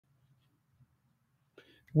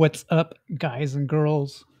What's up, guys and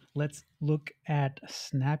girls? Let's look at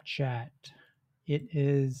Snapchat. It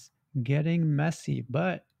is getting messy,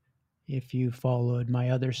 but if you followed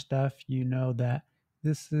my other stuff, you know that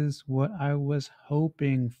this is what I was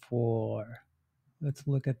hoping for. Let's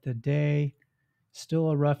look at the day.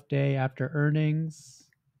 Still a rough day after earnings.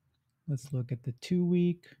 Let's look at the 2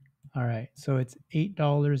 week. All right, so it's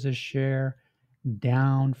 $8 a share,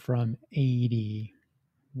 down from 80.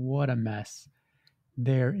 What a mess.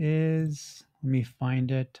 There is, let me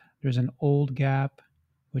find it. There's an old gap,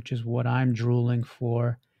 which is what I'm drooling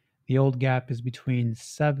for. The old gap is between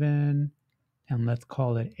 7 and let's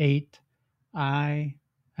call it 8. I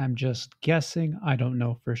am just guessing. I don't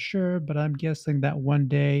know for sure, but I'm guessing that one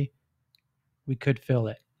day we could fill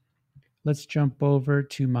it. Let's jump over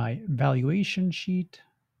to my valuation sheet.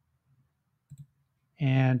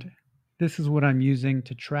 And this is what I'm using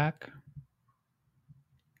to track.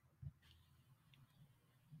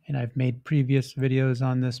 And I've made previous videos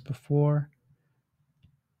on this before.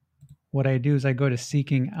 What I do is I go to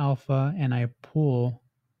Seeking Alpha and I pull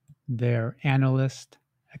their analyst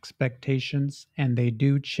expectations, and they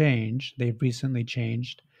do change. They've recently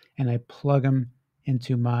changed, and I plug them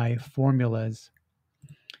into my formulas.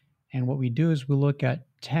 And what we do is we look at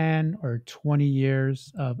 10 or 20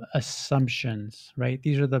 years of assumptions, right?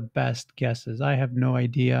 These are the best guesses. I have no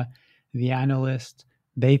idea. The analyst,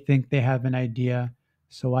 they think they have an idea.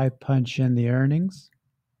 So I punch in the earnings,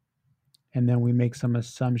 and then we make some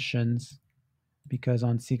assumptions because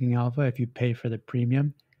on Seeking Alpha, if you pay for the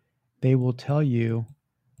premium, they will tell you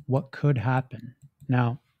what could happen.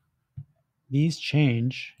 Now, these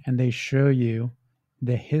change and they show you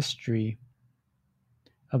the history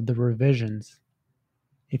of the revisions.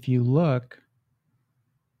 If you look,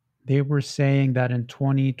 they were saying that in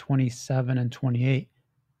 2027 and 28,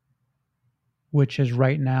 which is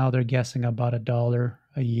right now they're guessing about $1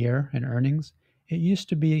 a year in earnings. It used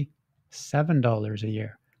to be $7 a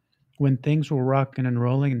year. When things were rocking and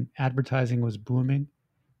rolling and advertising was booming,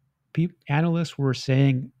 analysts were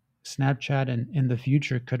saying Snapchat in the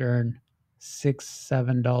future could earn $6,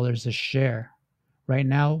 $7 a share. Right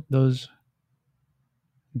now, those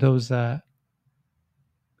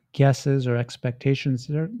guesses or expectations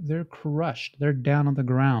they're crushed. They're down on the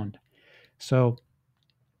ground. So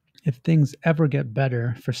if things ever get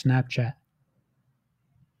better for Snapchat,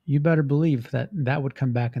 you better believe that that would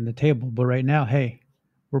come back on the table. But right now, hey,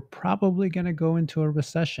 we're probably going to go into a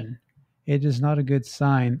recession. It is not a good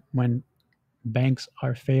sign when banks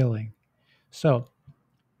are failing. So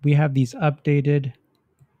we have these updated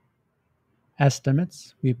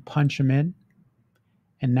estimates. We punch them in,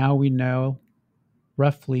 and now we know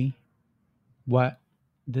roughly what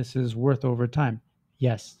this is worth over time.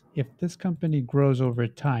 Yes, if this company grows over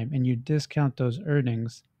time and you discount those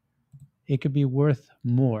earnings, it could be worth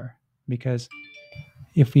more because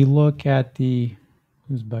if we look at the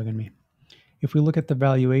who's bugging me? If we look at the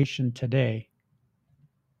valuation today,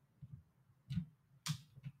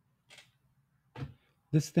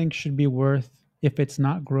 this thing should be worth, if it's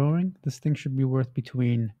not growing, this thing should be worth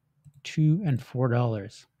between $2 and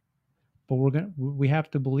 $4. But we have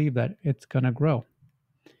to believe that it's gonna grow.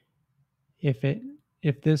 If it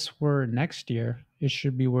if this were next year, it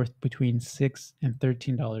should be worth between $6 and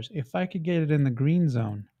 $13. If I could get it in the green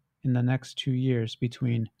zone in the next 2 years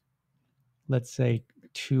between, let's say,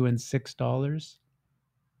 $2 and $6,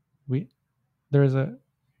 we there's a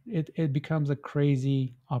it becomes a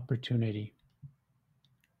crazy opportunity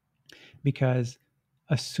because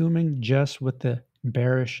assuming just what the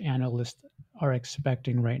bearish analysts are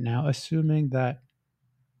expecting right now, assuming that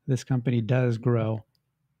this company does grow,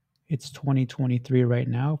 it's 2023 right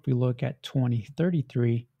now. If we look at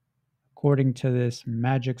 2033, according to this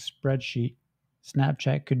magic spreadsheet,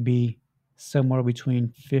 Snapchat could be somewhere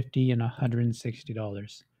between $50 and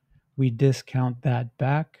 $160. We discount that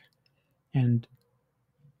back, and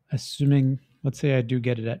assuming, let's say I do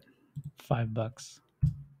get it at $5.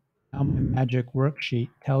 Now my magic worksheet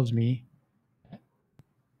tells me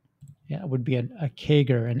it would be a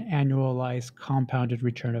CAGR, an annualized compounded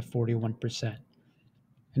return of 41%.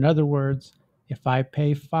 In other words, if I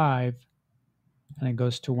pay 5 and it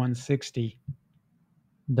goes to 160,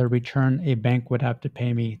 the return a bank would have to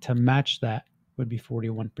pay me to match that would be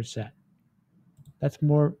 41%. That's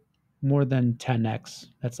more than 10x.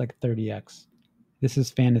 That's like 30x. This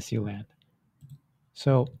is fantasy land.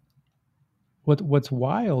 So what's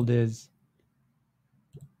wild is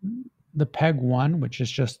the peg 1, which is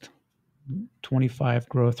just 25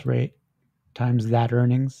 growth rate times that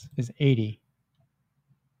earnings is 80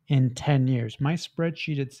 in 10 years. My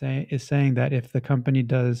spreadsheet is saying that if the company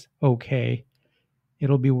does okay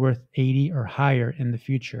it'll be worth 80 or higher in the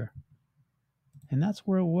future. And that's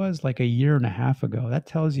where it was like a year and a half ago. That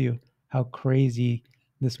tells you how crazy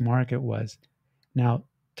this market was. Now,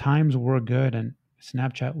 times were good and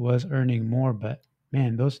Snapchat was earning more, but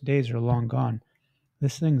man, those days are long gone.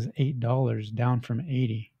 This thing's $8 down from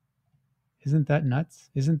 80. Isn't that nuts?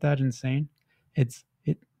 Isn't that insane? It's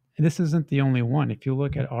it this isn't the only one. If you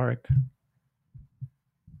look at ARC,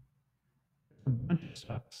 a bunch of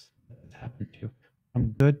stocks that this happened to.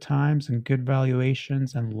 From good times and good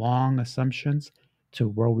valuations and long assumptions to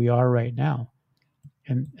where we are right now.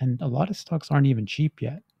 And a lot of stocks aren't even cheap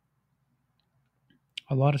yet.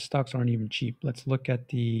 A lot of stocks aren't even cheap. Let's look at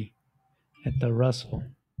the Russell.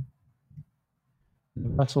 The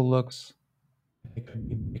Russell looks like it could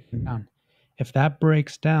be breaking down. If that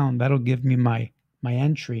breaks down, that'll give me my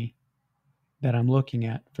entry that I'm looking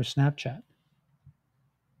at for Snapchat.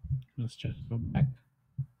 Let's just go back.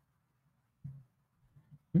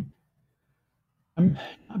 I'm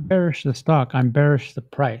not bearish the stock, I'm bearish the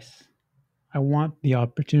price. I want the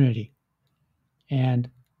opportunity. And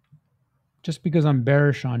just because I'm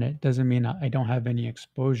bearish on it doesn't mean I don't have any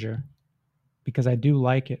exposure, because I do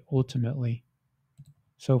like it ultimately.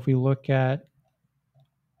 So if we look at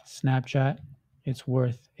Snapchat, it's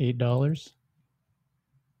worth $8.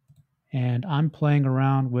 And I'm playing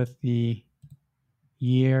around with the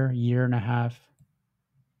year and a half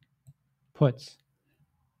puts.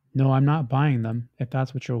 No, I'm not buying them, if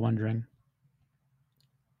that's what you're wondering.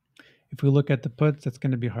 If we look at the puts, it's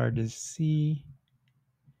going to be hard to see,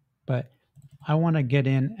 but I want to get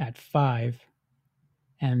in at 5,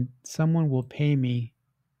 and someone will pay me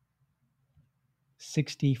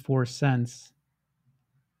 64 cents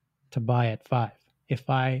to buy at 5. If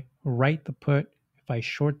I write the put, if I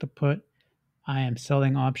short the put, I am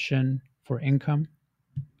selling option for income.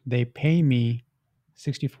 They pay me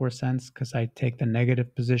 64 cents because I take the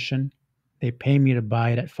negative position. They pay me to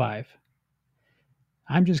buy it at 5.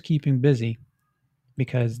 I'm just keeping busy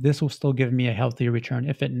because this will still give me a healthy return.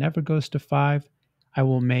 If it never goes to 5, I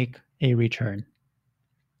will make a return.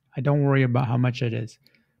 I don't worry about how much it is.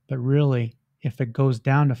 But really, if it goes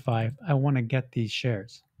down to 5, I want to get these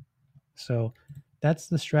shares. So that's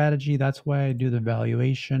the strategy. That's why I do the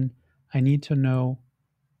valuation. I need to know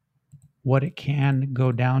what it can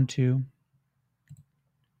go down to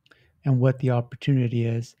and what the opportunity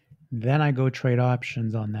is. Then I go trade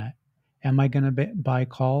options on that. Am I going to buy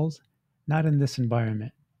calls? Not in this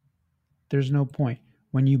environment. There's no point.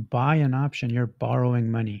 When you buy an option, you're borrowing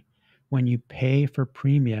money. When you pay for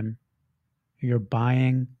premium, you're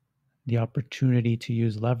buying the opportunity to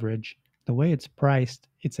use leverage. The way it's priced,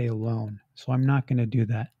 it's a loan. So I'm not going to do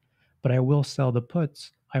that. But I will sell the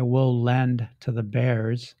puts. I will lend to the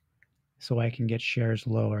bears so I can get shares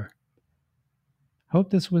lower.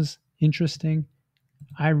 Hope this was interesting.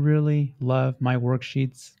 I really love my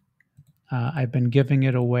worksheets. I've been giving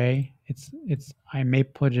it away. I may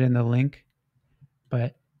put it in the link,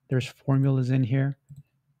 but there's formulas in here,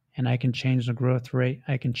 and I can change the growth rate.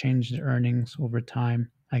 I can change the earnings over time.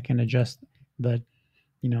 I can adjust the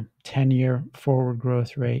 10-year forward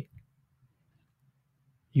growth rate.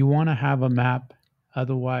 You want to have a map,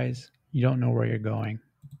 otherwise you don't know where you're going.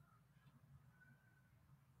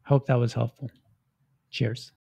 Hope that was helpful. Cheers.